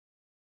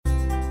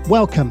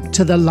Welcome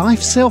to the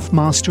Life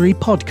Self-Mastery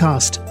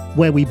Podcast,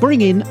 where we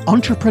bring in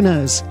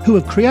entrepreneurs who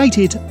have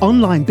created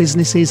online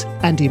businesses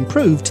and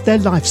improved their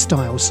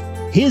lifestyles.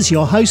 Here's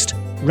your host,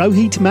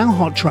 Rohit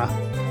Malhotra.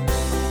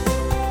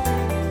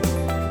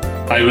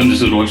 Hi everyone,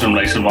 this is Rohit from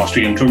Life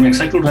Self-Mastery. I'm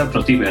excited to have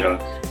Pratik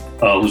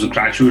Behera, who's a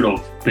graduate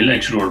of Bill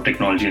Institute of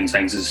Technology and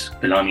Sciences,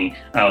 Pilani,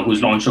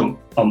 who's launched a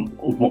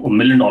 $1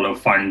 million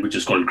fund, which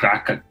is called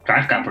Crack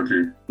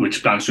Capital,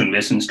 which plans to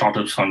invest in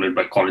startups funded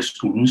by college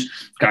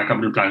students. Crack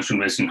Capital plans to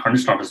invest in 100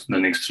 startups in the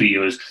next 3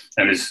 years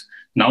and is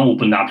now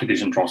opened the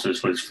application process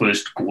for its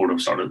first cohort of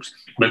startups.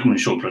 Welcome to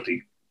the show,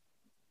 Pratik.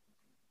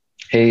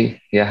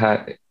 Hey,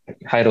 yeah,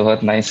 hi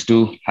Rohit. Nice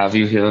to have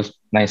you here.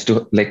 Nice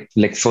to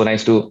so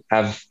nice to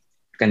have.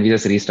 Can we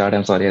just restart?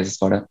 I'm sorry, I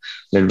just got a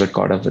little bit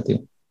caught up with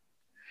you.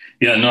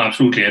 Yeah, no,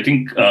 absolutely. I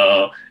think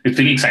it's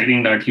really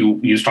exciting that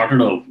you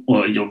started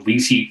your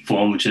VC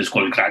firm, which is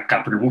called Crack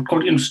Capital. What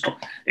got you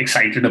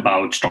excited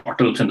about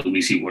startups in the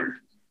VC world?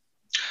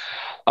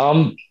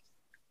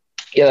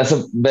 Yeah, that's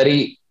a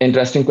very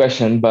interesting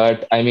question.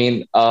 But I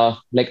mean, I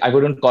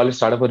wouldn't call it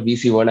startup or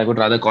VC world. I would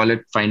rather call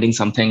it finding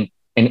something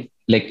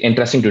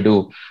interesting to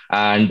do.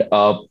 And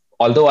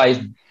although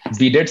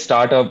we did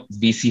start a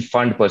VC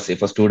fund per se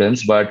for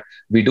students, but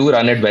we do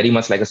run it very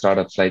much like a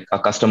startup. Like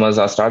our customers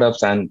are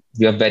startups and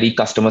we are very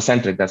customer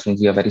centric. That means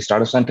we are very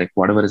startup centric,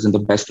 whatever is in the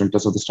best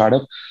interest of the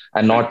startup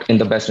and not in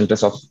the best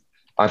interest of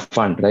our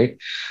fund, right?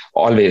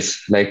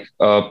 Always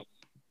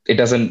it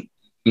doesn't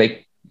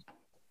we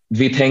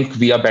think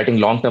we are betting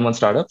long-term on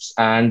startups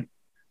and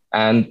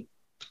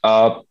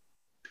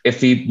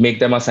if we make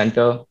them a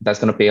center, that's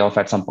going to pay off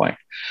at some point.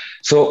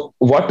 So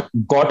what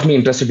got me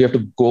interested, we have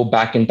to go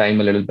back in time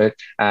a little bit.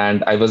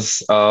 And I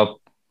was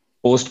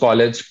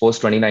post-college,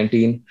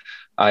 post-2019,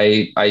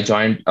 I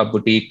joined a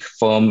boutique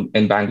firm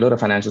in Bangalore, a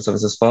financial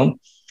services firm.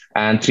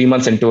 And 3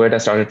 months into it, I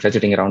started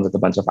fidgeting around with a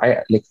bunch of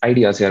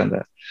ideas here and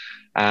there.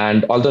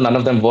 And although none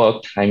of them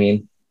worked, I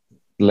mean,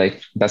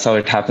 that's how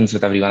it happens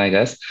with everyone, I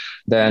guess.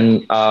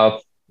 Then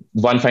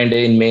one fine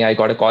day in May, I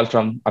got a call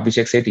from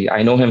Abhishek Sethi.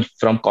 I know him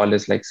from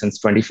college, since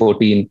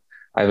 2014,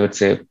 I would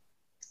say.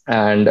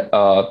 And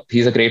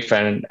he's a great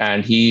friend.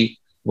 And he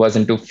was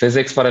into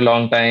physics for a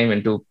long time,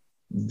 into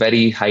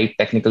very high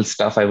technical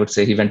stuff, I would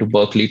say. He went to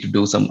Berkeley to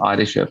do some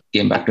RA,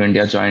 came back to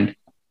India, joined,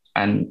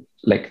 and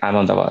I'm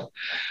on the wall.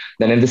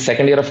 Then in the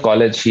second year of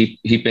college, he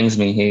pings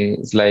me.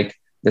 He's like,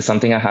 there's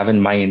something I have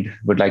in mind,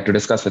 would like to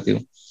discuss with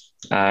you.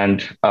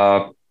 And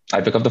I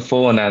pick up the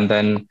phone and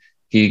then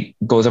he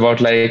goes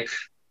about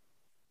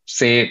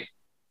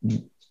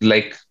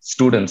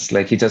students,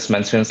 he just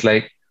mentions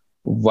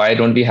why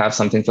don't we have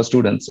something for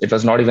students? It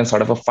was not even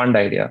sort of a fund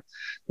idea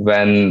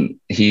when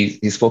he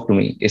spoke to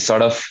me. It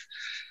sort of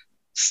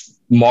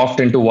morphed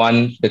into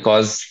one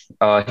because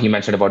he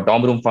mentioned about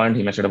Dorm Room Fund,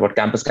 he mentioned about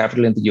Campus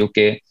Capital in the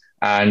UK.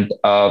 And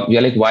we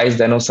are why is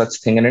there no such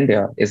thing in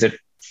India? Is it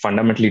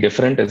fundamentally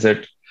different? Is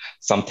it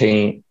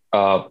something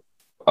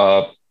other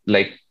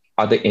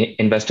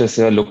investors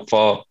here look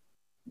for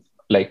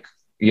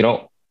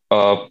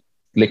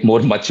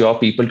more mature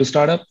people to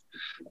start up?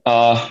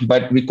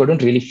 But we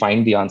couldn't really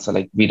find the answer.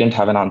 We didn't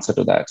have an answer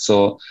to that.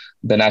 So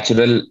the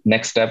natural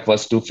next step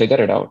was to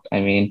figure it out. I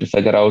mean, to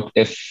figure out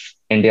if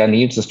India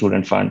needs a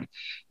student fund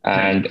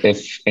and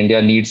if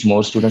India needs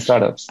more student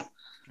startups.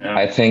 Yeah.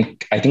 I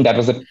think that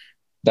was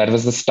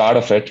the start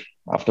of it,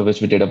 after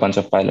which we did a bunch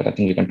of pilot. I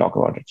think we can talk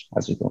about it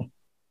as we go.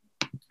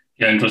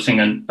 Yeah, interesting.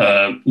 And,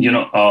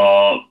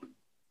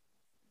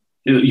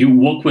 you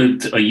work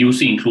with a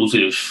UC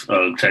inclusive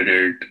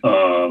credit,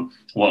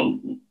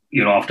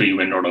 after you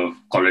went out of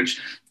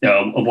college.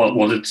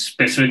 Was it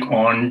specific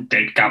on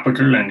debt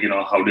capital, and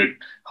how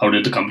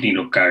did the company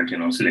look at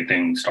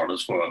selecting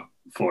startups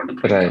for the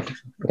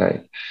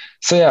right.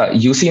 So yeah,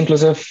 UC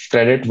inclusive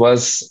credit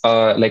was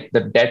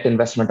the debt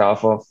investment arm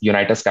of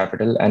Unitas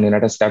Capital, and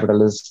Unitas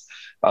Capital is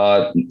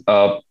a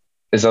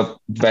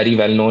very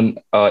well known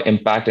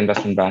impact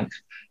investment bank.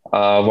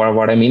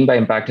 What I mean by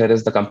impact here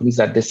is the companies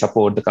that they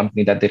support, the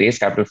company that they raise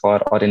capital for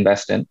or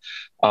invest in,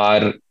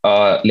 are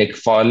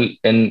fall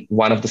in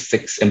one of the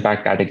 6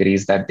 impact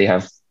categories that they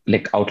have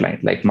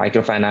outlined, like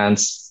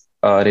microfinance,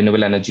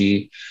 renewable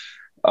energy,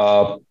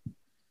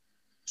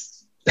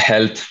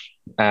 health,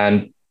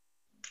 and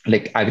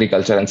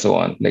agriculture, and so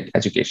on,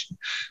 education.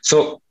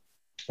 So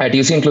at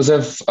UC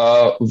Inclusive,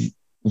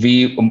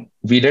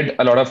 we did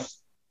a lot of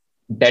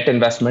debt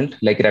investment,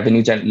 in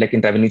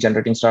revenue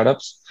generating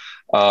startups.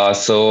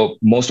 So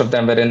most of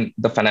them were in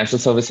the financial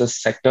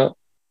services sector,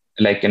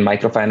 in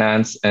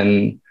microfinance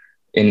and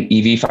in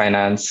EV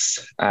finance,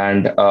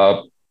 and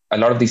a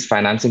lot of these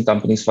financing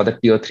companies for the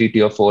tier 3,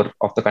 tier 4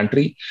 of the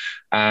country.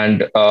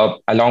 And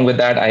along with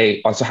that,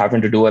 I also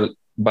happened to do a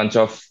bunch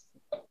of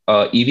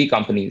EV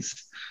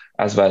companies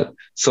as well.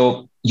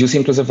 So UC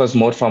Inclusive was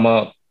more from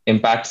a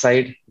impact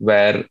side,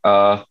 where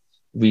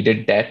we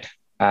did debt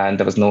and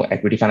there was no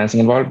equity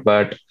financing involved,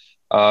 but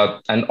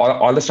and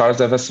all the startups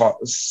that were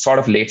sort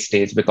of late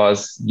stage,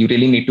 because you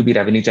really need to be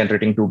revenue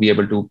generating to be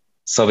able to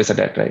service a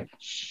debt, right?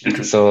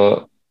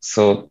 So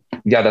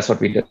yeah, that's what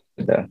we did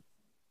there.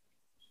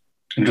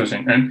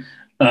 Interesting. And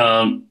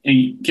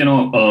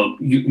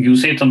you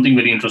said something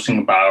very interesting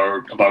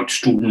about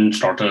student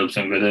startups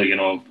and whether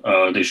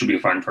there should be a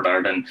fund for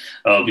that. And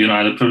I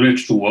had the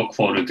privilege to work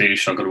for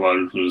Ritesh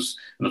Agarwal, who's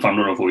the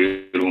founder of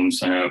OYO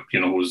Rooms.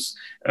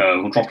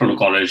 Who dropped out of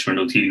college, went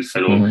to Thiel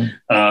Fellow.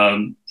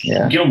 Mm-hmm.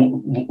 Yeah.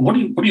 What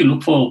do you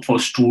look for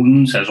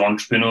students as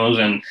entrepreneurs,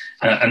 and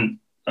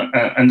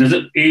there's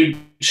an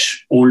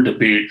age-old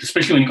debate,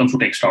 especially when it comes to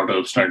tech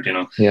startups,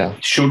 that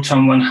should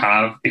someone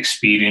have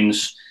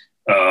experience,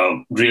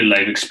 real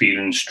life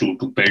experience to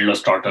build a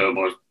startup,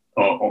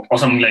 or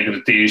something like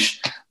Ritesh,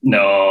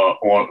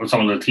 or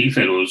some of the Thiel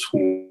fellows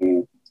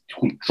who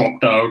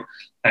dropped out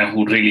and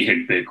who really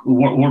hit big.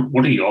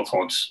 What are your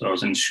thoughts,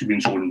 since you've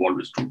been so involved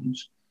with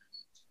students?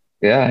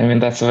 Yeah, I mean,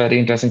 that's a very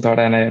interesting thought,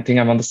 and I think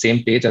I'm on the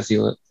same page as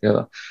you.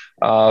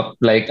 I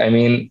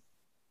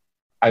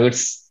would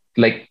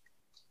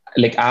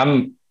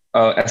I'm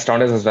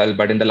astounded as well.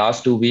 But in the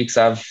last 2 weeks,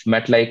 I've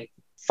met like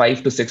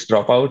 5 to 6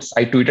 dropouts.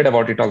 I tweeted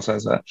about it also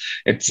as well.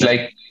 It's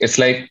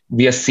like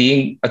we are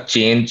seeing a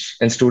change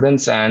in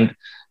students, and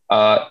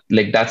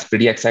that's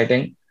pretty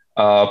exciting.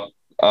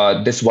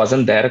 This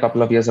wasn't there a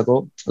couple of years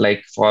ago.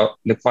 For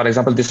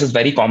example, this is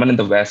very common in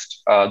the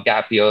West.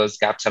 Gap years,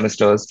 gap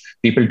semesters,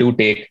 people do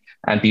take,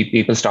 and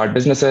people start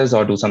businesses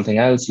or do something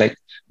else.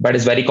 But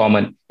it's very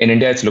common in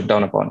India. It's looked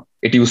down upon.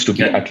 It used to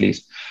be, at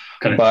least.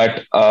 Correct.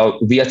 But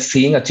we are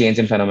seeing a change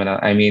in phenomena.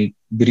 I mean,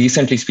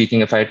 recently speaking,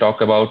 if I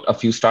talk about a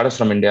few startups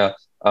from India,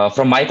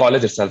 from my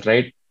college itself,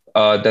 right?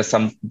 There's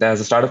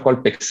a startup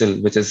called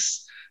Pixel, which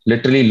is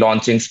literally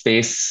launching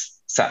space.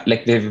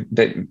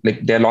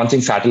 They're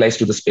launching satellites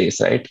to the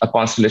space, right? A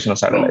constellation of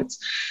satellites,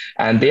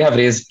 and they have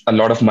raised a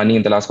lot of money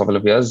in the last couple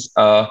of years.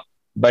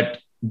 But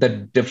the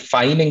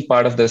defining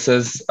part of this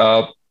is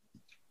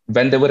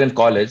when they were in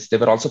college, they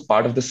were also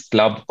part of this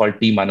club called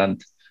Team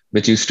Anand,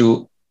 which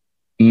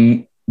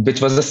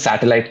was a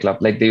satellite club.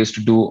 They used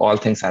to do all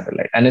things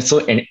satellite, and it's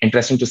so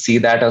interesting to see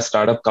that a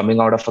startup coming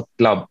out of a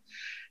club.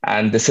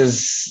 And this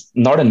is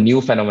not a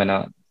new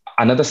phenomena.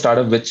 Another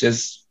startup which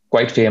is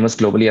quite famous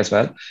globally as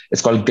well.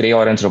 It's called Grey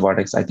Orange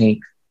Robotics. I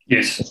think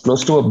it's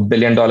close to $1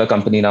 billion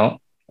company now.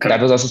 Correct.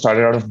 That was also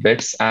started out of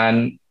BITS.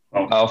 And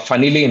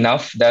funnily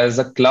enough, there's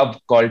a club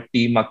called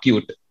Team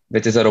Acute,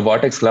 which is a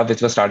robotics club,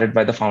 which was started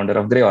by the founder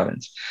of Grey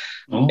Orange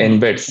in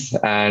BITS.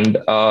 And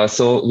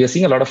so we are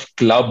seeing a lot of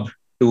club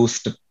to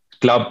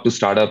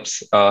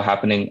startups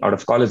happening out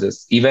of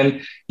colleges.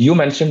 Even you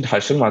mentioned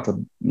Harshal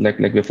Mathur,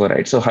 like before,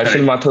 right? So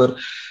Harshal Mathur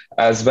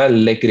as well,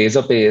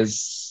 Razorpay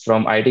is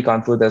from IIT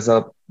Kanpur.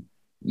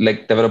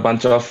 There were a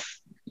bunch of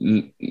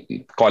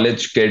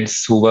college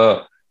kids who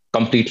were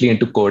completely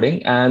into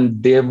coding,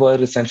 and they were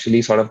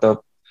essentially sort of the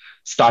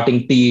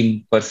starting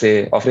team per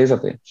se of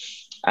Razorpay.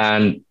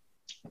 And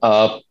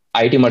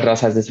IIT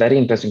Madras has this very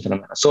interesting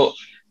phenomenon. So,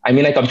 I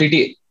mean, I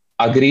completely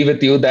agree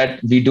with you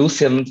that we do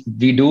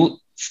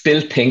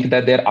still think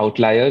that they're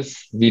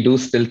outliers. We do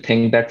still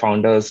think that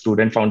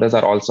student founders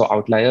are also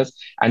outliers.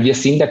 And we are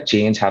seeing that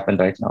change happen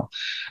right now.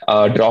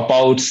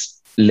 Dropouts,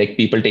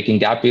 people taking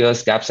gap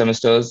years, gap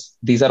semesters,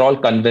 these are all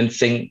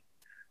convincing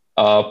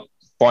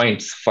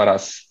points for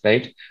us,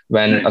 right?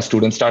 When a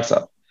student starts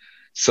up.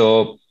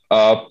 So,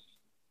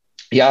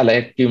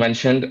 like you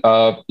mentioned,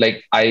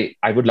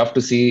 I would love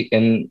to see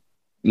in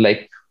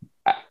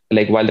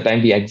while the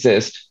time we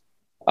exist,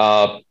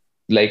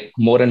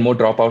 more and more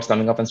dropouts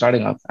coming up and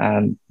starting up.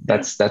 And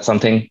that's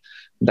something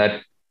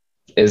that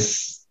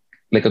is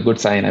a good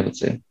sign, I would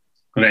say.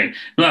 Right.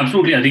 No,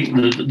 absolutely. I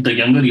think the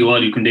younger you are,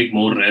 you can take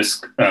more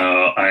risk,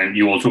 and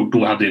you also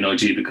do have the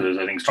energy, because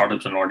I think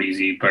startups are not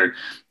easy. But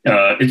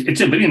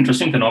it's a very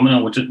interesting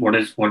phenomenon,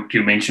 what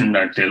you mentioned,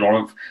 that there are a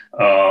lot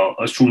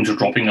of students who are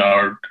dropping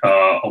out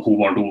who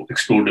want to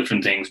explore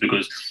different things.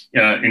 Because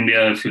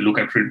India, if you look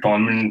at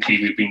predominantly,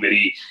 we've been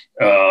very,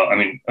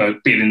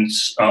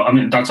 parents.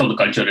 That's how the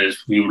culture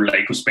is. We would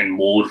like to spend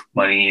more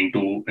money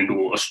into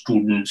a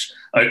student's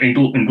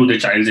into their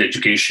child's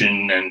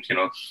education, and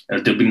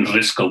they've been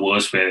risk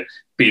averse, where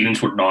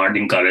parents would not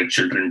encourage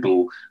children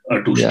to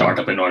start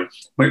up and all.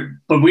 But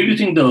where do you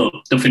think the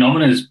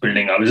phenomenon is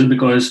building up? Is it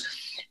because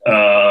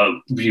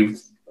we've,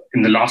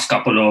 in the last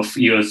couple of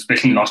years,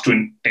 especially in the last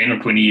 10 or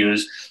 20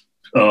 years,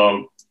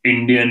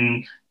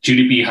 Indian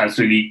GDP has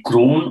really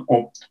grown,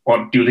 or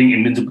do you think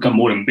Indians have become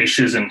more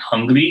ambitious and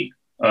hungry?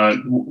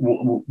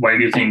 Why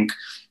do you think,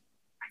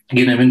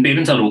 when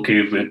parents are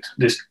okay with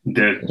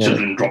their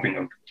children dropping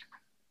out?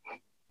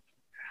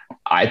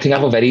 I think I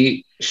have a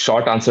very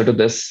short answer to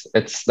this.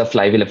 It's the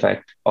flywheel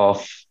effect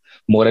of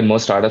more and more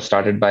startups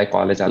started by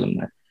college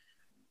alumni.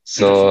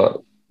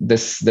 So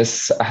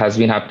this has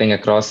been happening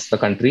across the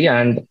country,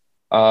 and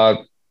a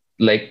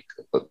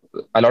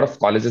lot of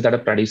colleges that are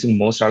producing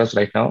more startups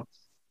right now.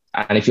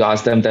 And if you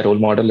ask them, their role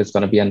model is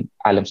going to be an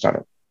alum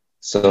startup.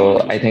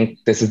 So I think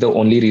this is the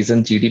only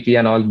reason GDP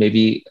and all may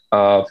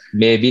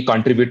be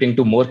contributing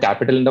to more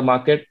capital in the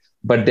market,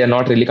 but they're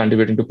not really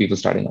contributing to people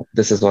starting up.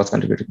 This is what's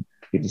contributing to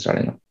people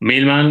starting up.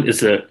 Mailman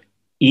is an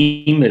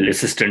email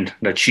assistant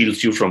that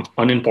shields you from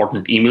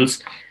unimportant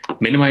emails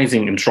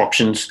minimizing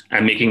interruptions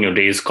and making your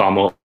days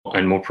calmer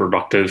and more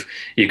productive,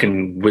 you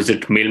can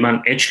visit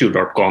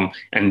mailmanhq.com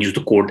and use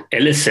the code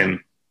LSM,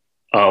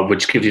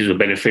 which gives you the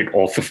benefit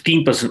of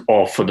 15%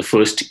 off for the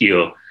first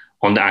year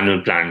on the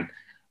annual plan,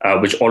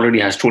 which already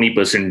has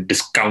 20%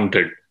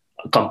 discounted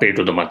compared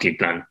to the monthly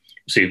plan.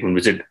 So you can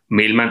visit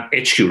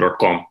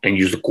mailmanhq.com and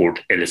use the code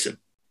LSM.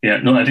 Yeah,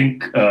 no, I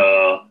think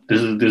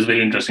this is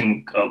very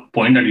interesting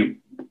point that you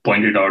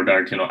pointed out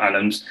that,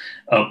 Alams,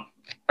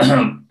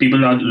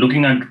 people are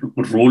looking at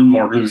role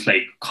models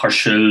like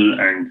Harshal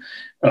and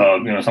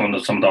some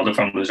of the other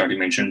founders that you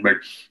mentioned, but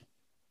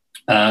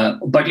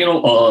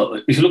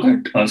if you look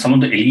at some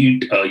of the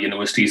elite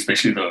universities,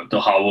 especially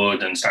the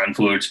Harvard and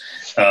Stanfords,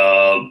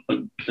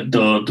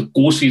 the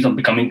course fees are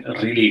becoming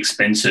really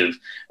expensive.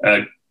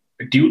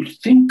 Do you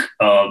think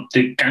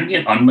there can be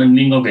an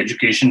unbundling of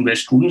education where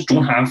students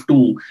don't have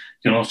to,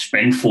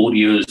 spend 4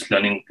 years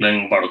learning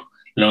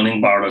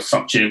about a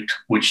subject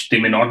which they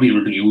may not be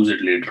able to use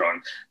it later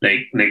on?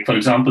 Like for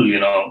example,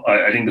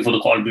 I think before the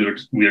call we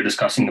were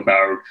discussing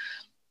about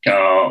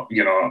how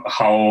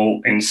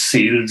in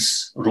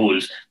sales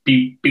roles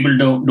people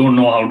don't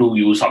know how to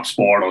use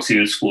HubSpot or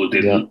Salesforce.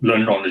 They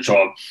learn it on the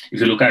job. If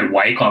you look at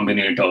Y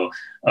Combinator,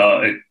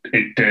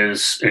 it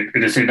is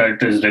said that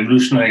it has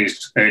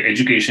revolutionized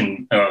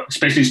education,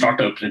 especially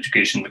startup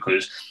education,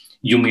 because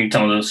you meet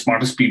some of the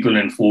smartest people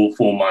in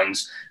four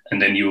months,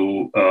 and then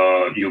you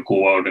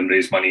go out and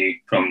raise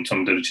money from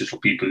some of the richest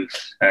people,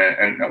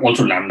 and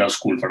also Lambda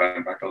School for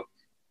that matter.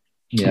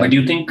 Yeah. But do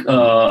you think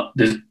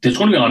there's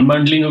going to be an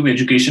unbundling of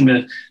education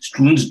where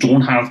students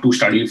don't have to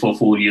study for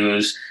 4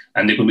 years,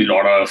 and there could be a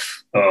lot of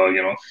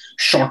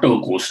shorter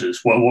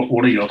courses?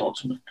 What are your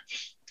thoughts on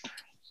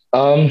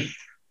that?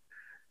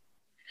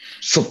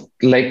 So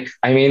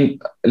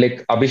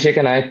Abhishek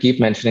and I keep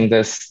mentioning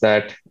this,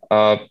 that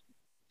our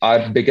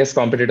biggest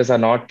competitors are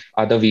not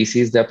other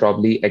VCs; they're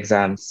probably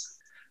exams,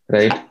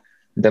 right?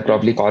 They're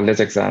probably college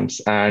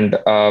exams, and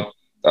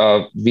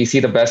we see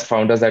the best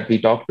founders that we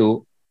talk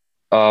to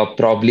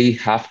probably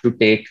have to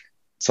take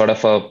sort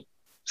of a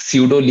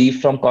pseudo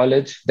leave from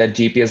college. Their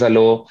GPAs are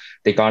low,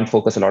 they can't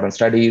focus a lot on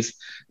studies,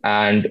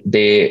 and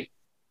they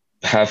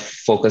have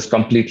focused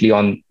completely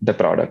on the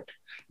product.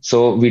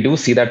 So we do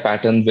see that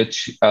pattern,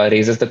 which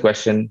raises the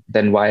question,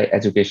 then why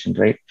education,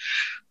 right?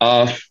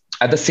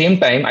 At the same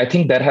time, I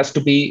think there has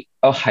to be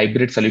a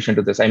hybrid solution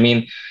to this. I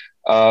mean,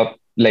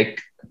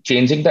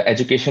 changing the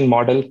education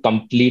model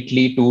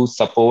completely to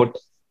support,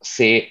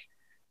 say,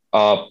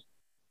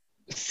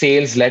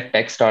 sales-led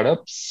tech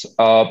startups,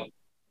 I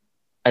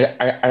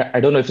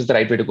don't know if it's the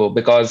right way to go,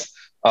 because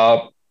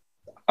a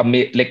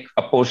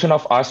portion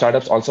of our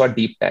startups also are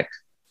deep tech,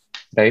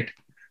 right?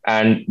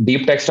 And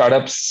deep tech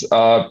startups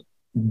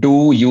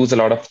do use a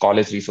lot of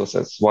college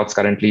resources, what's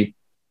currently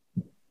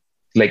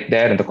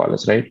there in the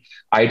college, right?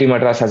 IIT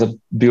Madras has a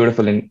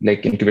beautiful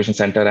incubation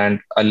center, and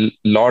a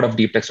lot of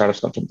deep tech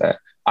startups come from there.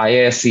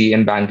 IISc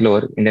in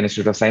Bangalore, Indian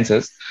Institute of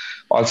Sciences,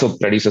 also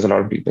produces a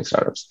lot of deep tech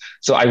startups.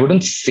 So I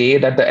wouldn't say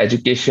that the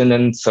education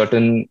in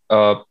certain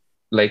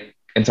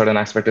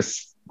aspect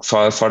is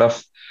sort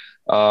of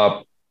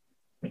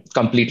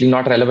completely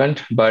not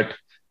relevant. But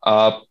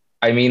I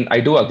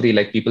do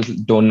agree, people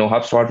don't know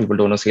HubSpot, people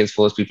don't know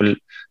Salesforce, people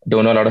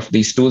don't know a lot of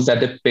these tools that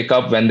they pick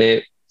up when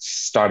they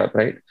start up,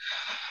 right?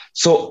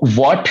 So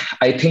what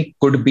I think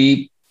could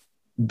be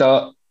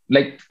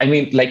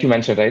like you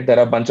mentioned, right? There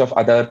are a bunch of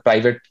other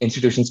private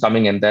institutions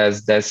coming in.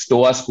 There's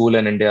STOA School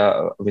in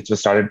India, which was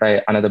started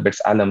by another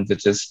BITS alum,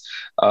 which is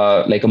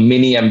like a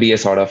mini MBA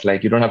sort of.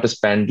 You don't have to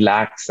spend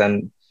lakhs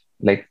and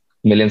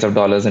millions of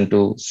dollars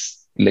into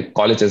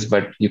colleges,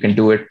 but you can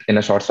do it in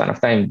a short span of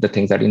time, the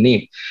things that you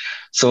need.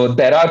 So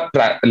there are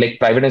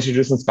private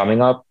institutions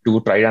coming up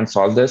to try and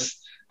solve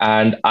this.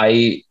 And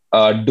I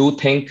do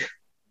think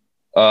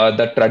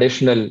the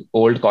traditional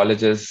old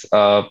colleges,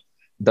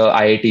 the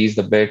IITs,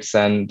 the BITS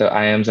and the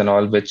IIMs and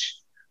all, which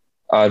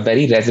are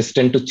very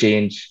resistant to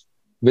change,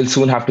 will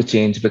soon have to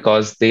change,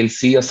 because they'll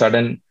see a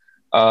sudden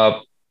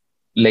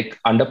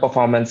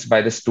underperformance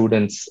by the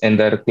students in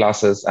their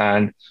classes.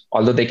 And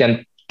although they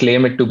can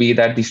claim it to be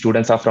that the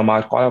students are from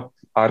our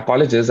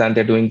colleges and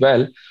they're doing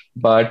well,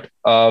 but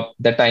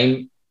the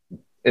time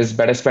is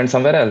better spent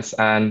somewhere else.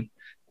 And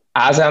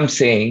as I'm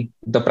saying,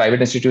 the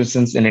private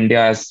institutions in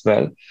India as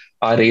well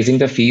are raising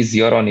the fees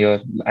year on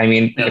year. I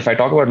mean, if I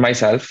talk about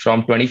myself,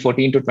 from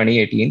 2014 to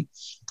 2018,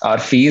 our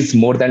fees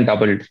more than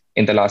doubled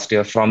in the last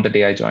year from the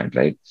day I joined,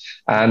 right?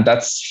 And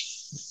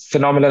that's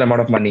phenomenal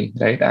amount of money,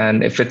 right?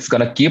 And if it's going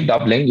to keep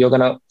doubling, you're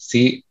going to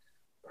see,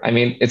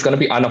 it's going to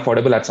be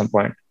unaffordable at some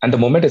point. And the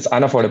moment it's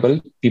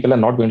unaffordable, people are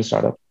not going to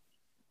start up.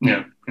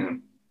 Yeah.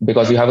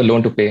 Because you have a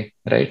loan to pay,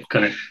 right?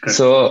 Correct.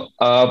 So,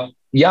 I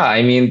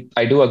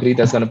do agree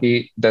there's going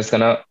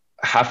to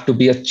have to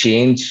be a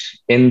change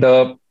in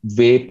the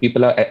way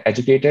people are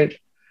educated.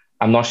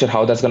 I'm not sure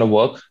how that's going to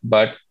work,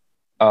 but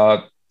we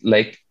have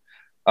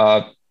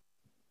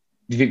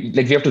to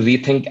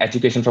rethink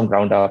education from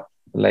ground up.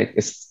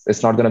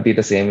 It's not going to be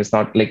the same. It's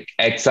not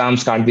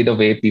exams can't be the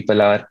way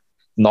people are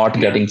not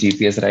getting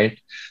GPAs, right?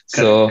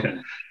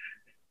 Correct.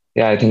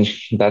 yeah, I think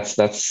that's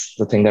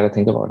the thing that I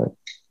think about it.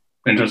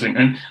 Interesting.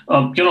 And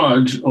a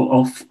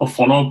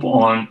follow up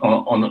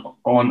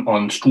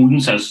on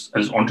students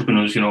as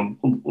entrepreneurs.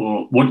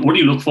 What do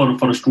you look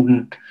for a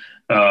student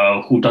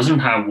who doesn't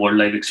have world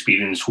life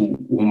experience, who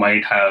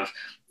might have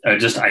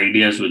just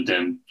ideas with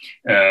them?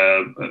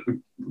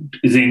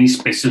 Is there any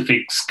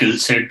specific skill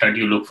set that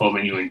you look for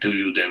when you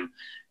interview them?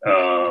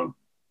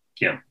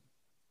 Yeah.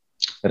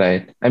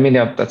 Right. I mean,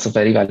 yeah, that's a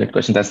very valid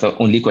question. That's the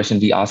only question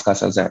we ask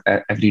ourselves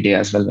every day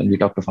as well when we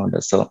talk to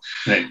founders. So,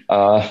 Right.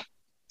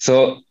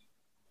 so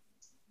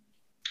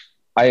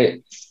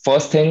I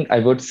first thing I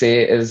would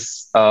say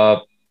is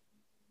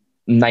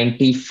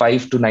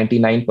 95 to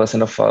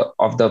 99%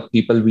 of the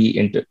people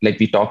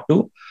we talk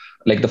to,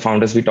 like the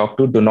founders we talk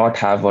to, do not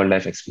have world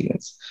life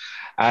experience,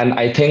 and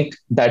I think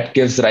that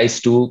gives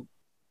rise to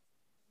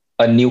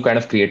a new kind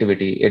of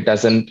creativity. It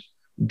doesn't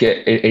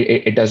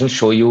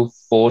show you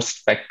full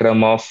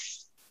spectrum of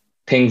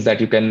things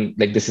that you can,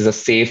 like, this is a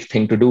safe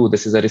thing to do,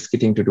 this is a risky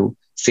thing to do.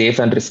 Safe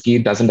and risky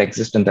doesn't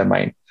exist in their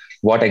mind.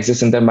 What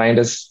exists in their mind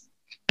is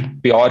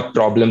pure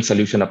problem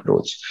solution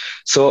approach.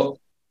 So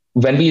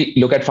when we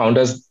look at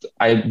founders,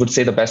 I would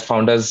say the best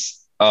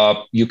founders,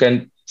 you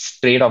can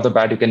straight off the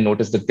bat, you can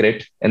notice the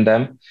grit in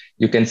them.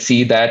 You can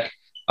see that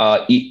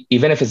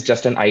even if it's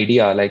just an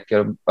idea, like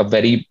a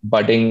very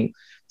budding,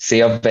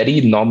 say a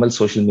very normal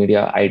social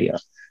media idea,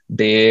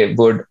 they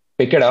would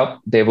pick it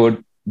up, they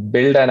would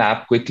build an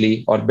app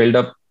quickly or build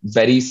a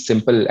very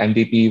simple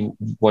MVP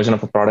version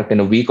of a product in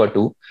a week or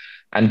two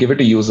and give it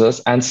to users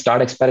and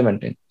start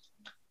experimenting.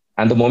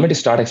 And the moment you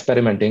start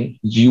experimenting,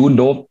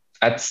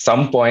 at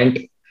some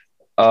point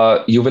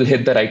you will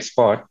hit the right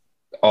spot,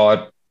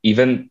 or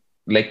even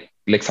like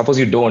suppose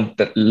you don't,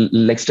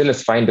 like still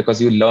it's fine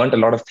because you learned a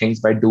lot of things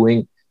by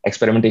doing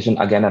experimentation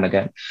again and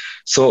again.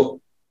 So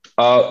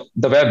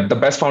the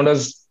best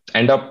founders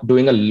end up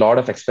doing a lot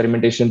of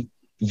experimentation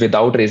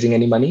without raising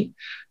any money.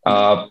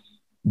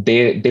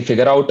 They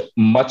figure out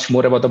much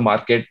more about the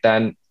market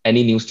than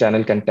any news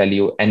channel can tell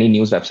you, any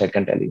news website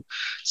can tell you.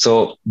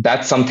 So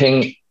that's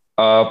something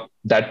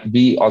that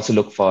we also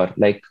look for.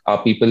 Like,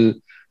 are people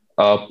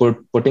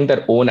putting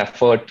their own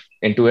effort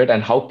into it,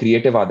 and how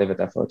creative are they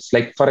with efforts?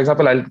 Like, for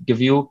example, I'll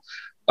give you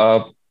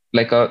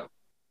like a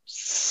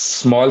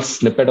small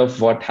snippet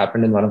of what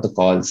happened in one of the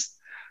calls.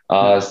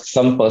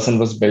 Some person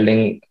was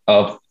building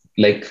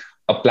like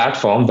a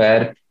platform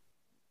where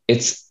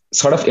it's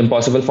sort of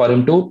impossible for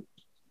him to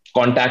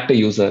contact a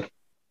user,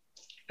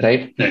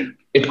 right?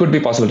 It could be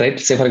possible, right?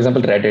 Say, for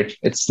example, Reddit.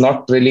 It's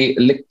not really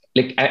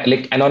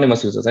like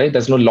anonymous users, right?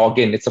 There's no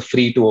login. It's a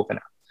free to open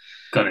app.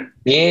 Correct.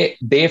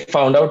 They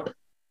found out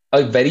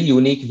a very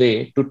unique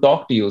way to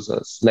talk to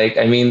users.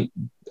 In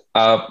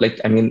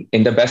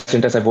the best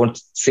interest, I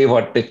won't say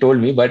what they told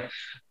me, but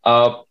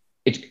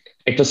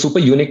it was super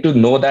unique to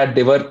know that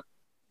they were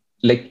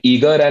like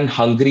eager and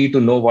hungry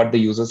to know what the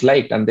users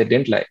liked and they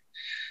didn't like.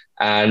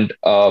 And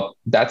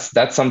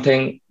that's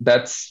something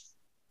that's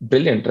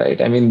brilliant,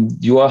 right? I mean,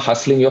 you are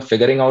hustling, you're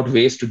figuring out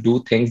ways to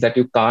do things that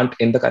you can't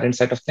in the current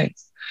set of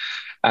things.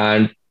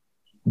 And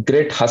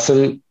grit,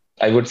 hustle,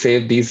 I would say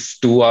these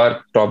two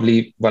are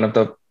probably one of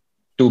the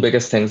two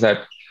biggest things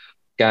that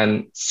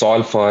can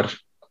solve for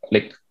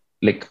like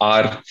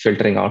our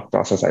filtering out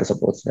process, I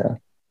suppose. Yeah.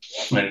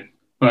 Right.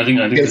 Well, I think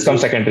skills come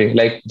secondary.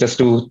 Like, just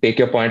to take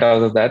your point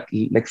out of that,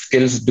 like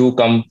skills do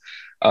come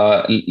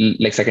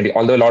like secondary.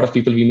 Although a lot of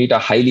people we meet are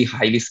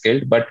highly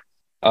skilled, but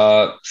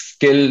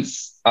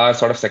skills are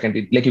sort of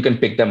secondary. Like, you can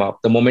pick them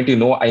up the moment you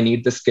know I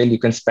need the skill. You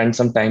can spend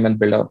some time and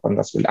build up on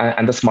the skill.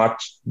 And the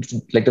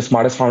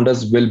smartest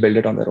founders will build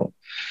it on their own.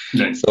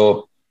 Right.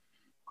 So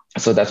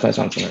that's my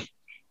stance on it.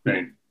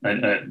 Right.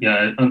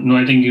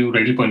 I think you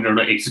rightly pointed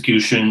out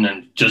execution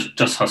and just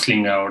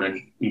hustling out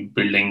and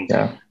building.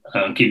 Yeah.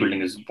 Key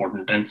building is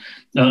important. And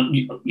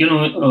I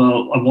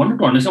wanted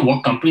to understand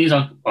what companies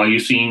are you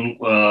seeing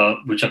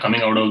which are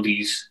coming out of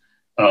these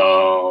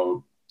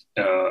from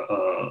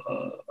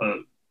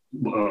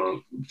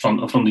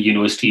the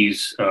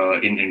universities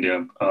in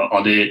India.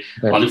 Are they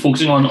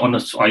focusing on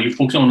are you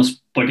focusing on a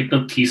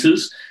particular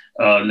thesis?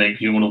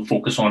 Like, you want to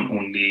focus on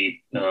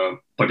only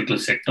particular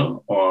sector,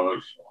 or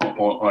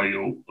are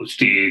you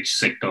stage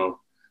sector?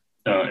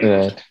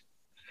 Right.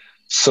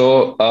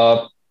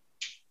 So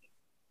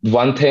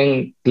one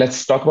thing,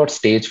 let's talk about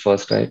stage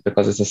first, right?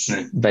 Because it's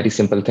a very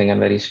simple thing and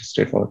very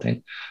straightforward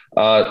thing.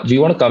 We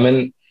want to come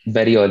in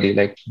very early,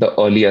 like the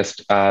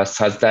earliest,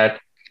 such that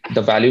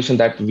the valuation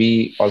that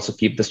we also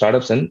keep the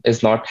startups in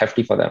is not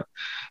hefty for them.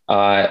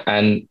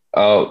 And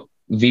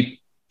we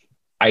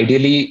are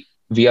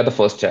the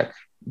first check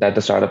that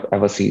the startup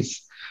ever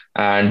sees.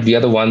 And we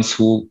are the ones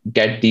who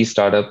get these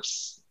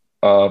startups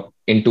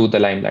into the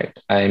limelight.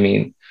 I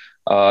mean,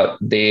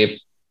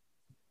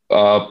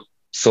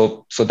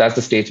 so that's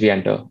the stage we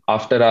enter.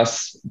 After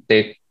us,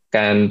 they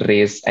can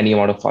raise any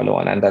amount of follow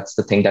on. And that's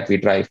the thing that we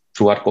drive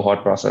through our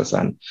cohort process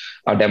and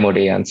our demo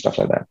day and stuff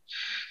like that.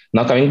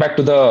 Now, coming back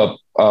to the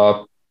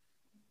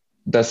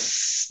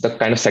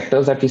kind of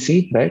sectors that we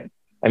see, right?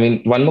 I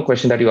mean, one more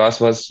question that you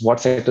asked was, what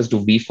sectors do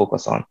we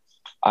focus on?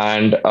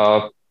 And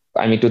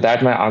I mean, to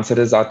that, my answer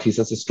is our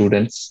thesis is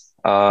students.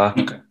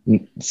 Okay.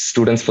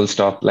 Students, full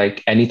stop.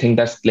 Like anything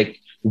that's like,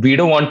 we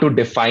don't want to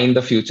define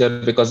the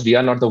future because we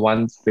are not the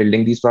ones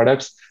building these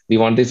products. We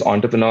want these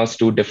entrepreneurs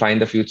to define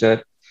the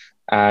future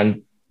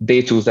and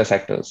they choose the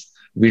sectors.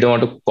 We don't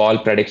want to call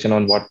prediction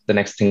on what the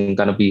next thing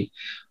gonna be.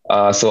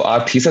 So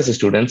our thesis is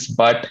students,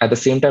 but at the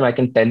same time, I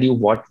can tell you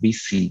what we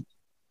see,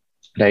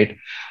 right?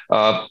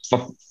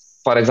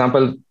 For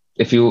example,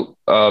 if you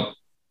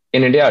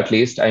in India at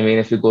least, I mean,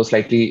 if you go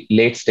slightly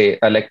late stage,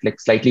 like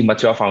slightly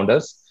mature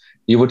founders,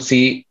 you would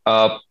see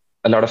a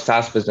lot of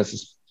SaaS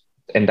businesses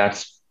in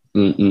that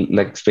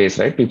like space,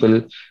 right?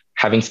 People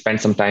having spent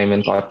some time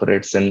in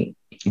corporates and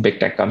big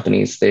tech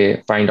companies,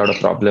 they find out a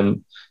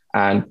problem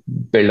and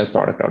build a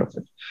product out of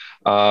it.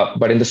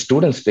 But in the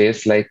student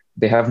space, like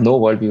they have no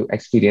worldview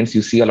experience.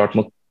 You see a lot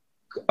more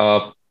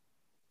uh,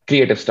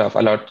 creative stuff. A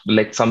lot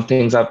like some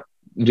things are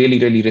really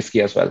really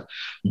risky as well,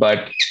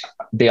 but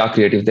they are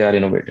creative. They are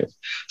innovative.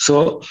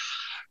 So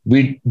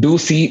we do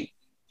see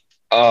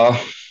uh,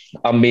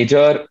 a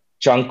major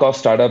chunk of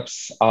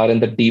startups are in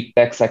the deep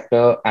tech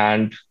sector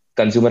and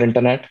consumer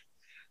internet.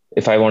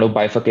 If I want to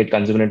bifurcate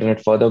consumer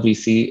internet further, we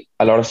see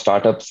a lot of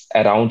startups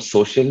around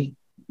social,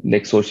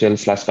 like social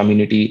slash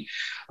community,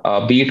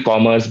 be it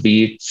commerce,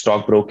 be it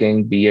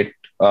stockbroking, be it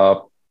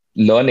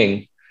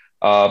learning.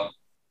 Uh,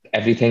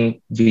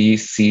 Everything we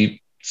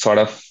see sort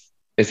of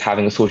is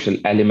having a social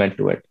element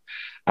to it.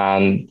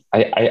 And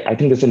I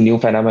think there's a new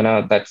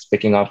phenomena that's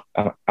picking up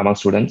among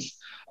students.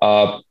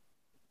 Uh,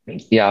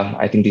 yeah,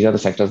 I think these are the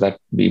sectors that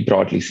we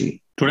broadly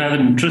see. Today, I have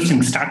an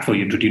interesting stat for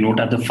you. Did you know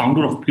that the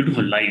founder of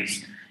Beautiful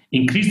Lives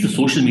increased the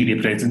social media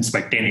presence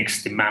by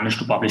 10x? They managed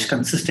to publish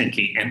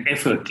consistently and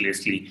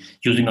effortlessly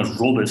using a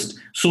robust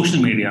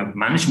social media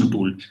management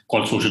tool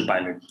called Social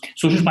Pilot.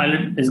 Social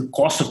Pilot is a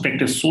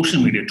cost-effective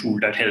social media tool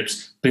that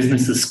helps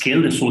businesses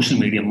scale their social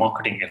media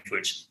marketing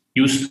efforts.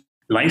 Use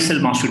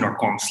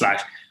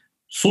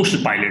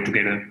lifestylemastry.com/social pilot to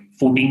get a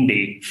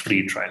 14-day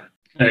free trial.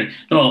 Right.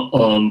 No,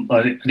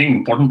 I think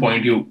important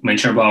point you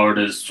mentioned about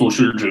is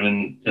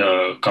social-driven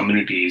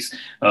communities.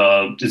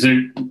 Is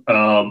it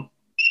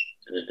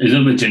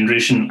with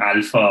Generation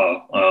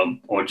Alpha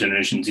or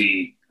Generation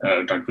Z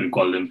that we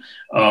call them?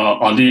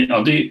 Are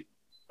they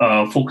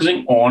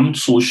focusing on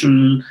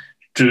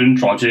social-driven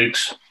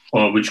projects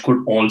which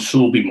could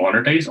also be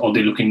monetized? Or are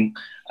they looking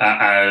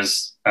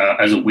as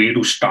a way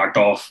to start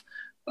off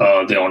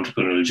their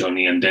entrepreneurial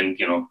journey and then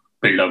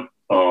build up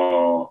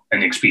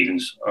an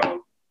experience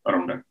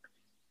around that?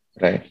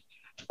 Right.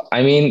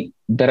 I mean,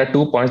 there are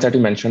 2 points that you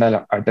mentioned.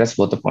 I'll address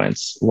both the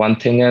points. One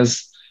thing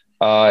is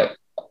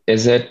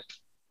it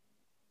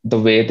the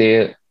way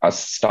they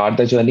start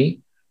the journey?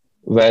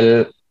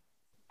 Well,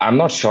 I'm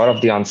not sure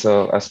of the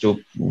answer as to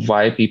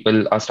why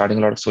people are starting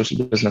a lot of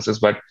social businesses,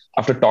 but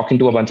after talking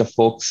to a bunch of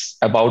folks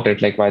about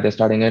it, like why they're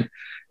starting it,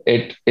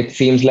 it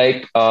seems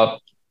like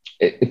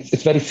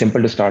it's very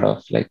simple to start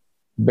off. Like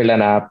build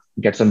an app,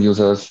 get some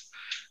users,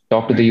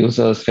 talk to the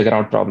users, figure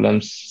out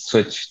problems,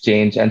 switch,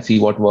 change, and see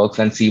what works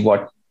and see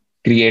what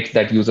creates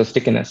that user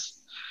stickiness.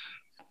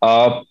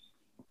 Uh,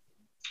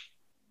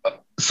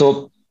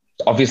 so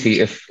obviously,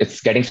 if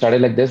it's getting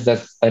started like this,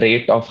 there's a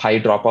rate of high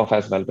drop off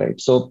as well, right?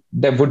 So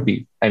there would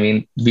be. I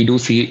mean, we do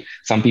see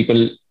some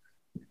people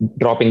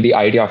dropping the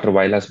idea after a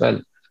while as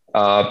well.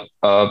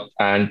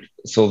 And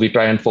so we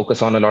try and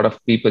focus on a lot of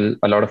people,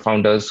 a lot of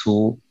founders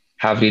who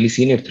have really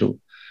seen it through.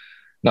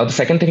 Now, the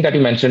second thing that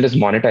you mentioned is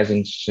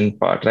monetization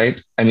part,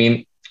 right? I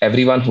mean,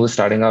 everyone who's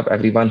starting up,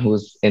 everyone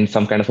who's in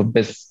some kind of a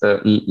business,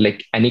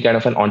 like any kind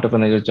of an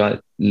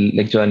entrepreneurial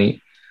journey,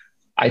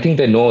 I think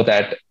they know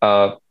that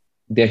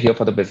they're here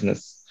for the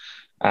business.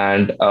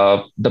 And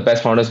the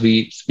best founders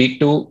we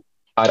speak to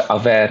are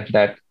aware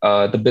that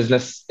the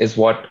business is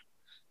what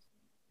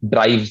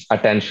drives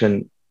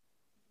attention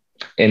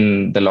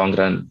in the long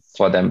run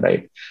for them,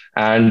 right?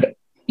 And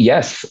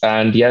yes,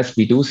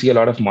 we do see a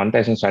lot of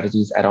monetization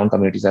strategies around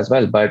communities as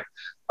well. But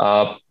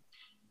uh,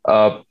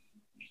 uh,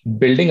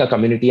 building a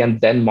community and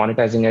then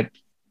monetizing it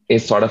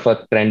is sort of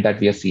a trend that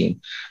we are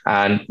seeing,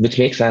 and which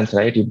makes sense,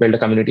 right? You build a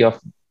community of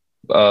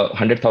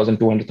 100,000,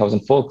 200,000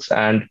 folks,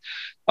 and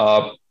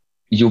uh,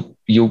 you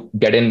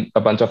get in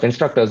a bunch of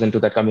instructors into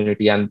that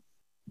community, and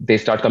they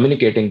start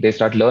communicating, they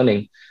start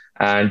learning,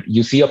 and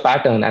you see a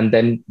pattern, and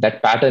then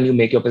that pattern you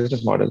make your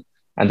business model,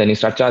 and then you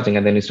start charging,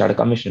 and then you start a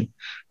commission.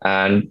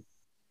 And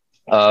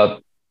uh,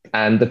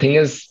 and the thing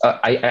is,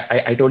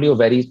 I told you a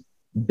very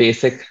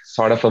basic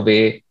sort of a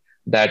way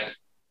that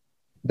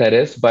there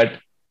is, but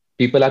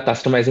people are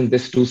customizing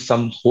this to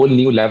some whole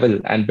new level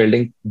and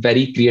building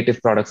very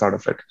creative products out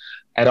of it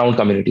around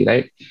community,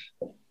 right?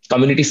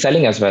 Community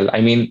selling as well.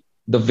 I mean,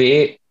 the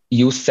way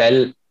you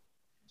sell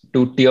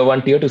to tier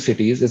one, tier two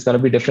cities is going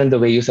to be different the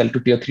way you sell to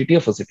tier three,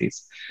 tier four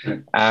cities.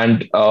 Right.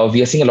 And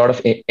we are seeing a lot of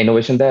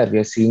innovation there. We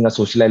are seeing a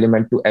social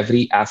element to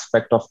every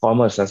aspect of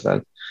commerce as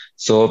well.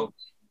 So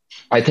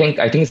I think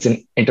it's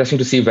interesting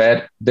to see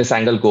where this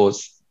angle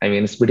goes. I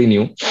mean, it's pretty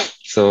new.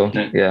 So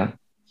Right. yeah.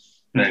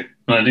 Right.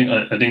 No,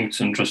 I think it's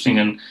interesting,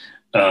 and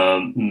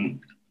um,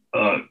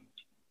 uh,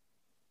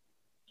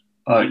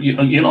 I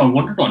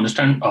wanted to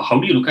understand how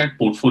do you look at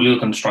portfolio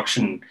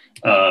construction?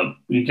 I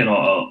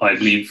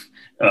believe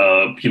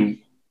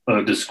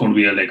this is going to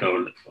be like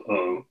a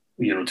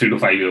 3 to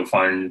 5 year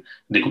fund.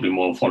 There could be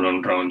more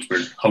follow-on rounds,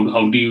 but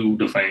how do you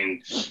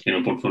define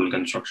portfolio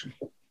construction?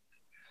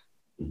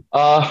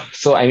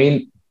 So I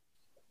mean,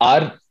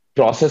 our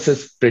process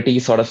is pretty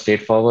sort of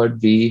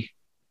straightforward. We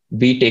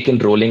take in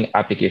rolling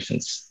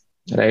applications,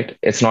 right?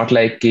 It's not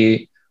like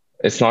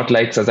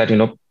says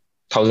that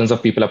thousands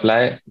of people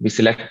apply. We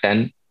select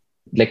 10,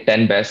 like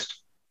 10 best.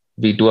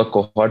 We do a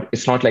cohort.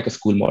 It's not like a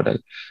school model.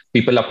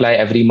 People apply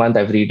every month,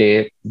 every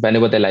day,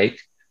 whenever they like.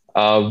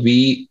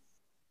 We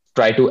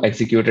try to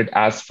execute it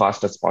as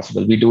fast as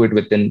possible. We do it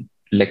within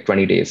like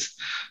 20 days,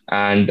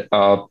 and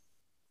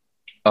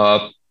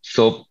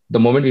so the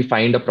moment we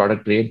find a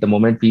product great, the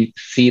moment we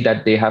see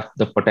that they have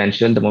the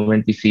potential, the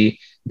moment we see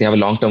they have a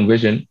long-term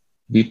vision,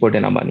 we put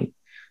in our money.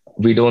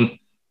 We don't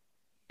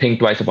think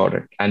twice about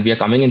it. And we are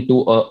coming in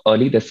too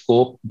early. There's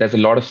a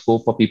lot of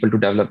scope for people to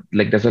develop.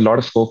 Like there's a lot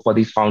of scope for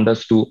these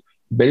founders to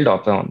build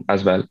off on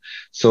as well.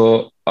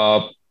 So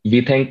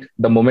we think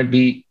the moment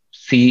we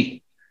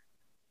see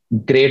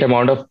great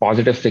amount of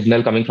positive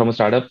signal coming from a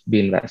startup, we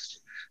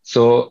invest.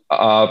 So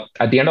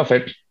at the end of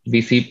it, we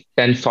see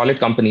 10 solid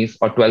companies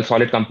or 12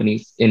 solid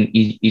companies in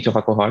each of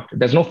our cohort.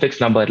 There's no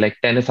fixed number. Like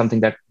 10 is something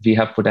that we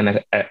have put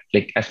an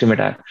like estimate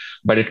at,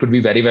 but it could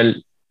be very well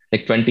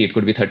like 20, it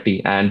could be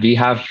 30. And we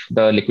have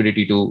the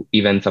liquidity to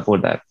even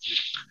support that.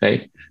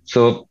 Right.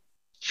 So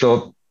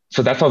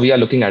that's how we are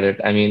looking at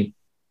it. I mean,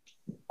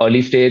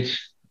 early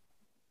stage,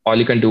 all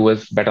you can do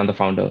is bet on the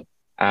founder.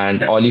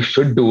 And all you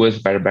should do is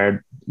bet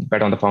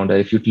on the founder.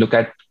 If you look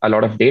at a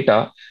lot of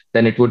data,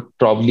 then it would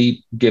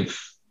probably give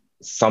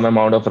some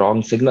amount of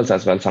wrong signals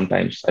as well,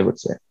 sometimes, I would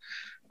say.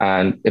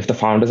 And if the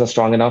founders are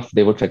strong enough,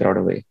 they would figure out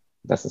a way.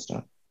 That's the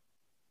start.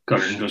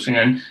 Got it. Interesting.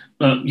 And,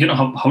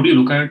 how do you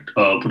look at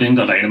putting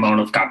the right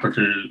amount of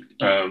capital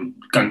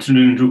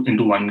considering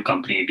into one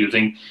company? Do you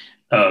think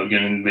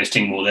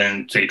investing more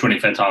than, say,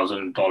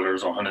 $25,000 or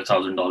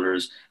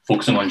 $100,000,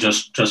 focusing on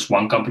just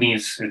one company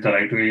is the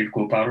right way to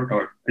go about it?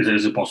 Or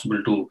is it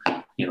possible to,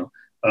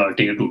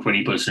 take it to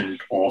 20%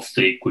 of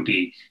the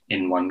equity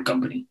in one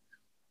company?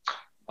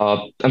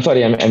 I'm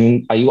sorry. I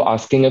mean, are you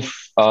asking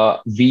if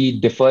we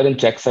differ in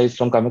check size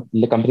from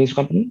company to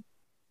company?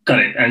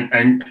 Correct.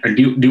 And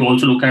do you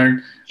also look at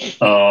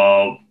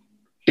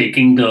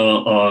taking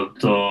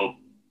the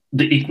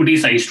equity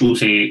size to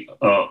say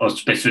a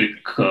specific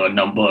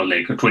number,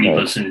 like a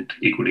 20%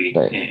 equity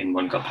in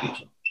one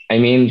company? I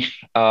mean,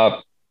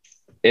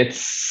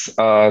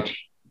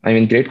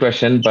 great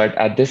question. But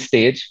at this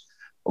stage,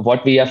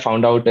 what we have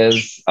found out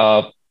is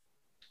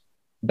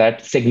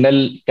that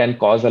signal can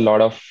cause a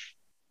lot of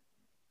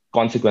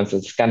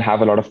consequences, can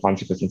have a lot of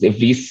consequences. If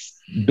we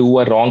do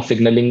a wrong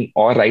signaling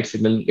or right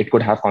signaling, it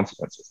could have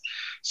consequences.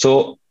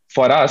 So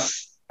for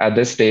us at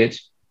this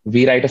stage,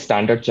 we write a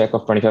standard check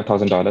of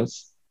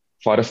 $25,000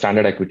 for a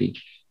standard equity.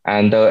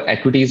 And the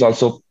equity is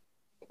also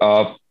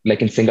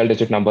like in single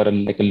digit number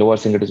and like a lower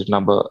single digit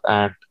number.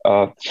 And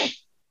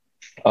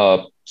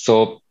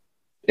so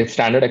it's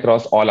standard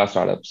across all our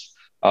startups.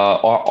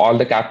 All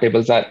the cap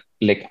tables are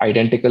like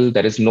identical.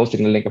 There is no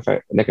signaling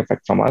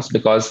effect from us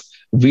because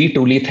we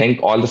truly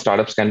think all the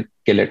startups can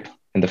kill it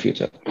in the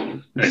future.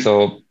 Right.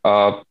 So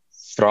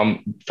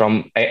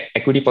from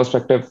equity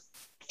perspective,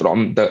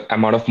 from the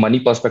amount of money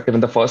perspective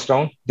in the first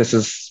round, this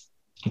is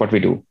what we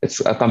do. It's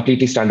a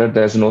completely standard.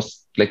 There's no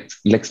like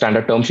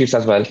standard term sheets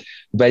as well.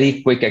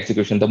 Very quick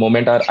execution. The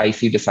moment our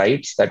IC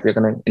decides that we're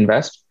going to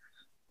invest,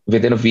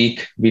 within a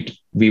week,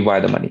 we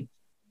wire the money.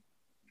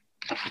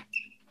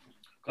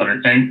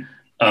 Correct. And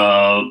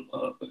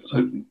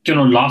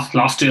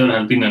last year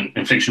has been an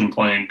inflection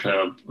point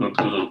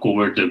because of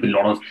COVID. There have been a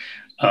lot of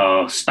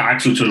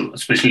SPACs, which are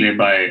especially led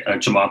by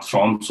Chamath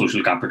from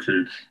Social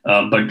Capital.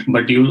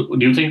 But do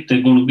you think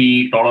there's going to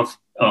be a lot of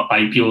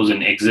IPOs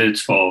and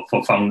exits for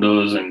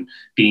founders and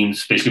teams,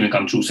 especially when it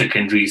comes to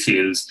secondary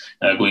sales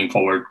going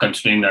forward,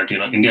 considering that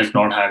India has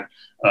not had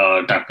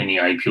that many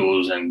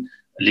IPOs and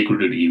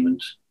liquidity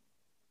events?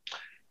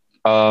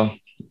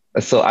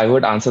 So I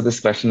would answer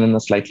this question in a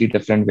slightly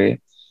different way,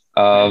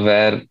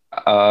 primarily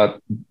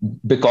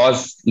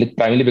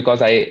because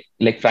I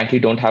frankly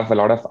don't have a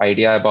lot of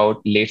idea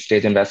about late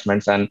stage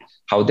investments and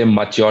how they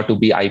mature to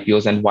be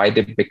IPOs and why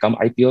they become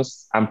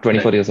IPOs. I'm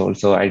 24 years old,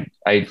 so I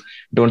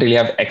don't really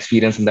have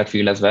experience in that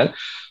field as well.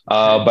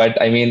 But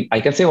I mean,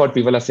 I can say what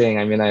people are saying.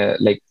 I mean, a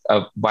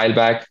while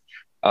back,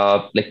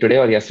 like today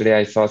or yesterday,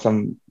 I saw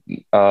some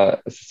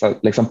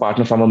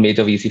partner from a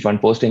major VC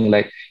fund posting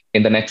like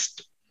in the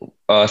next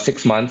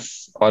 6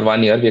 months or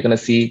 1 year, we're going to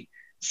see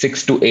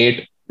 6 to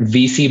 8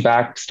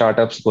 VC-backed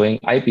startups going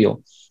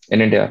IPO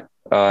in India.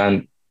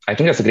 And I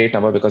think that's a great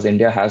number because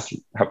India has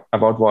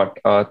about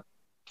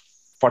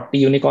 40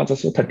 unicorns or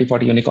so, 30,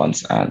 40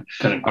 unicorns. And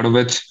out of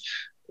which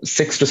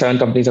 6 to 7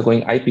 companies are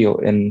going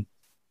IPO in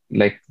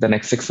like the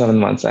next 6-7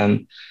 months.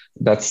 And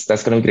that's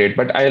going to be great.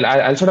 But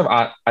I'll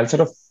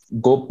sort of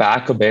go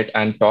back a bit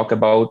and talk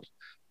about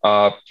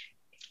our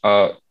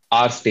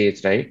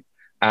stage, right?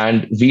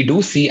 And we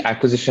do see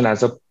acquisition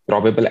as a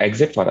probable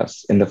exit for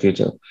us in the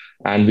future.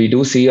 And we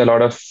do see a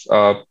lot of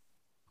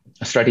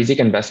strategic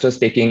investors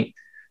taking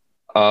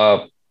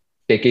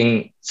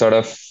sort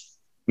of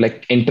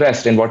like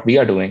interest in what we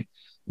are doing,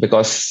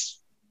 because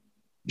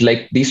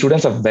like these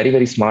students are very,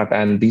 very smart,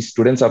 and these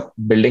students are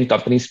building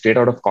companies straight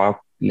out of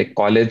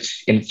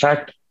college. In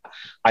fact,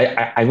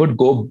 I would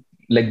go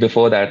like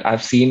before that.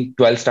 I've seen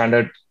 12th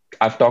standard.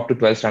 I've talked to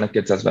 12th standard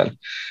kids as well,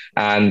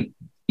 and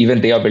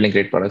even they are building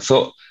great products.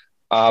 So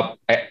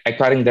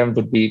acquiring them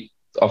would be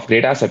of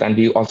great asset. And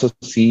we also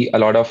see a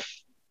lot of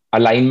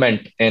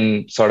alignment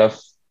in sort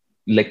of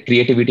like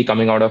creativity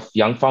coming out of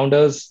young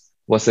founders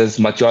versus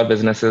mature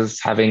businesses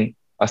having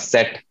a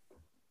set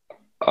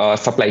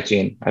supply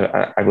chain,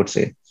 I would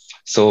say.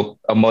 So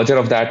a merger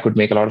of that could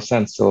make a lot of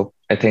sense. So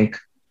I think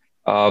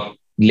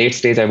late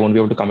stage, I won't be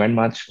able to comment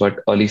much, but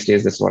early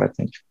stage, this is what I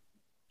think.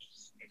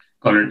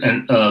 Got it.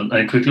 And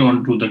I quickly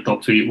want to do the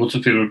top three. What's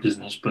your favorite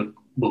business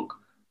book?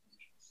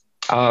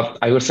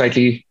 I would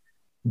slightly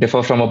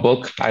differ from a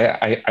book.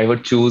 I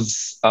would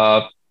choose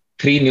 3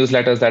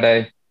 newsletters that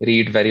I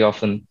read very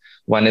often.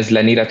 One is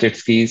Lenny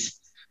Rachitsky's,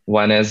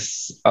 one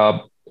is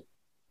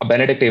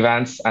Benedict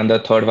Evans, and the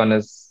third one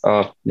is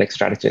like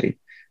Strategy.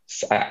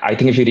 So I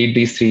think if you read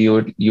these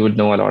 3, you would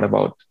know a lot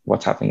about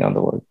what's happening around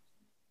the world.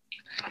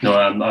 No,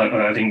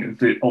 I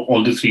think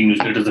all the 3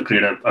 newsletters are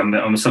great.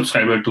 I'm a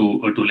subscriber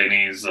to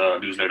Lenny's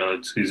newsletter.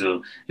 He's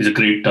a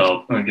great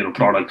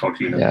product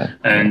thought leader. Yeah.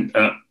 And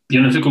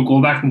if you could go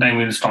back in time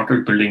when you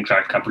started building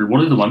Cracked Capital,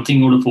 what is the one thing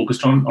you would have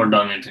focused on or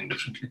done anything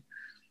differently?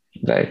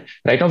 Right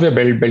now we are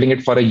building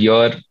it for a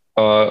year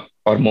or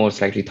more,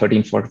 slightly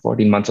 14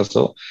 months or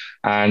so.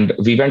 And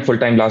we went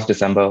full-time last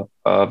December.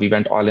 We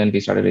went all in, we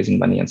started raising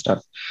money and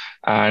stuff.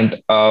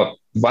 And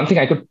one thing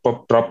I could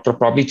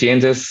probably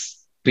change is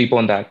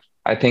prepone that.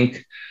 I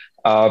think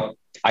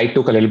I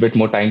took a little bit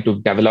more time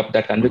to develop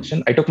that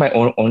conviction. I took my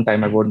own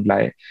time, I wouldn't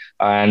lie.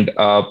 And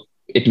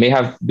it may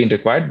have been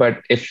required,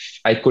 but if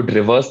I could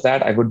reverse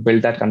that, I would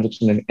build that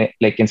conviction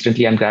like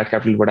instantly, and Cracked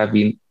Capital would have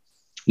been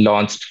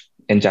launched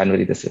in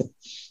January this year.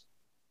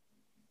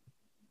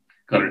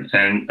 Got it.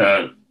 And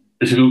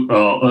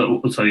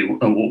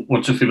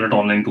what's your favorite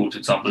online tool? For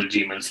example,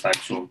 Gmail, Slack,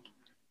 Zoom?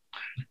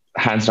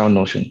 Hands down,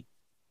 Notion.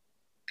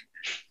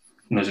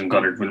 Notion,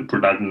 got it. We'll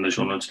put that in the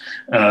show notes.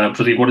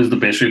 Prateek, what is the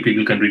best way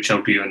people can reach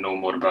out to you and know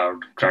more about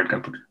Cracked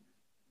Capital?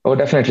 Oh,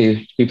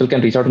 definitely. People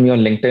can reach out to me on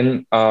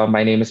LinkedIn.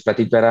 My name is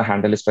Prateek Bera.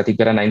 Handle is Prateek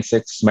Bera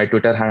 96. My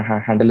Twitter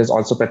handle is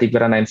also Prateek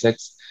Bera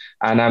 96.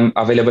 And I'm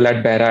available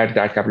at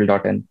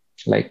bera@crackcapital.in.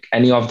 Like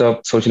any of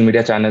the social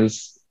media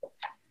channels,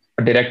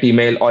 a direct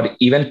email, or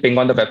even ping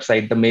on the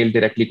website, the mail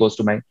directly goes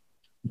to my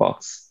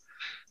box.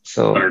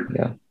 So,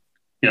 yeah.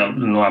 Yeah,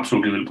 no,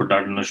 absolutely. We'll put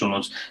that in the show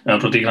notes.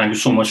 Prateek, thank you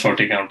so much for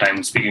taking our time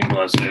and speaking to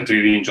us. I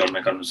really enjoyed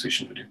my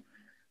conversation with you.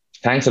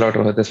 Thanks a lot,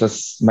 Rohit. This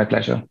was my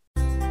pleasure.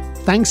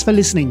 Thanks for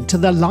listening to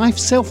the Life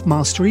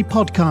Self-Mastery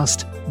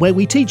podcast, where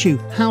we teach you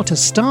how to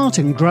start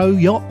and grow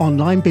your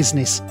online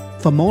business.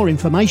 For more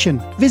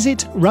information,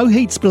 visit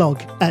Rohit's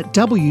blog at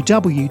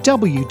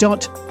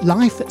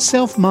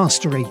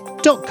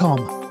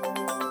www.lifeselfmastery.com.